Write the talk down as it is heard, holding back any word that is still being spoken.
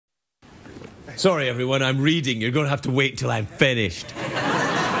Sorry, everyone, I'm reading. You're going to have to wait till I'm finished.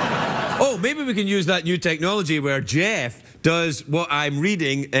 Oh, maybe we can use that new technology where Jeff does what I'm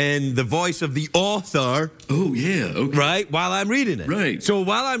reading in the voice of the author. Oh, yeah, okay. Right, while I'm reading it. Right. So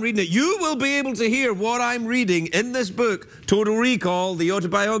while I'm reading it, you will be able to hear what I'm reading in this book, Total Recall, the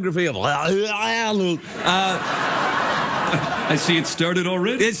autobiography of... I see it started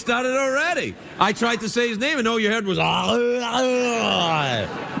already. It started already. I tried to say his name and all you heard was...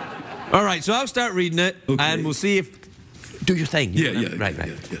 All right, so I'll start reading it, okay. And we'll see if... Do your thing. Yeah. Right.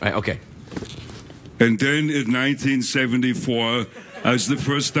 Right, okay. And then in 1974, that's the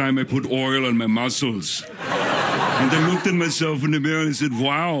first time I put oil on my muscles. And I looked at myself in the mirror and said,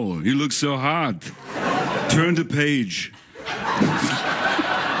 wow, you look so hot. Turn the page.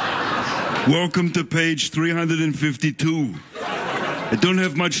 Welcome to page 352. I don't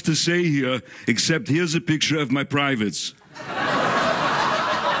have much to say here, except here's a picture of my privates.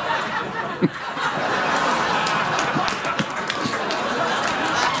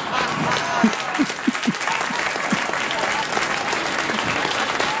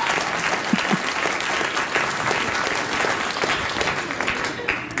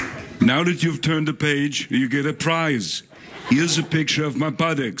 Now that you've turned the page, you get a prize. Here's a picture of my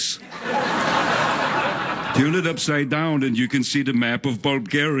buttocks. Turn it upside down and you can see the map of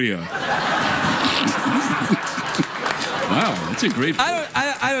Bulgaria. Wow, that's a great...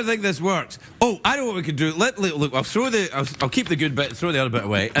 I don't think this works. Oh, I know what we could do. Look, I'll keep the good bit, throw the other bit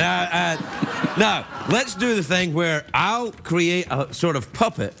away. Now, let's do the thing where I'll create a sort of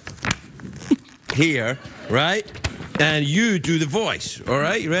puppet here, right? And you do the voice, all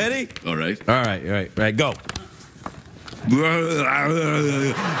right? You ready? All right. All right, go.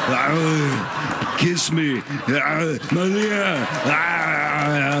 Kiss me, Maria.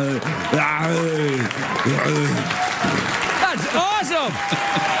 That's awesome!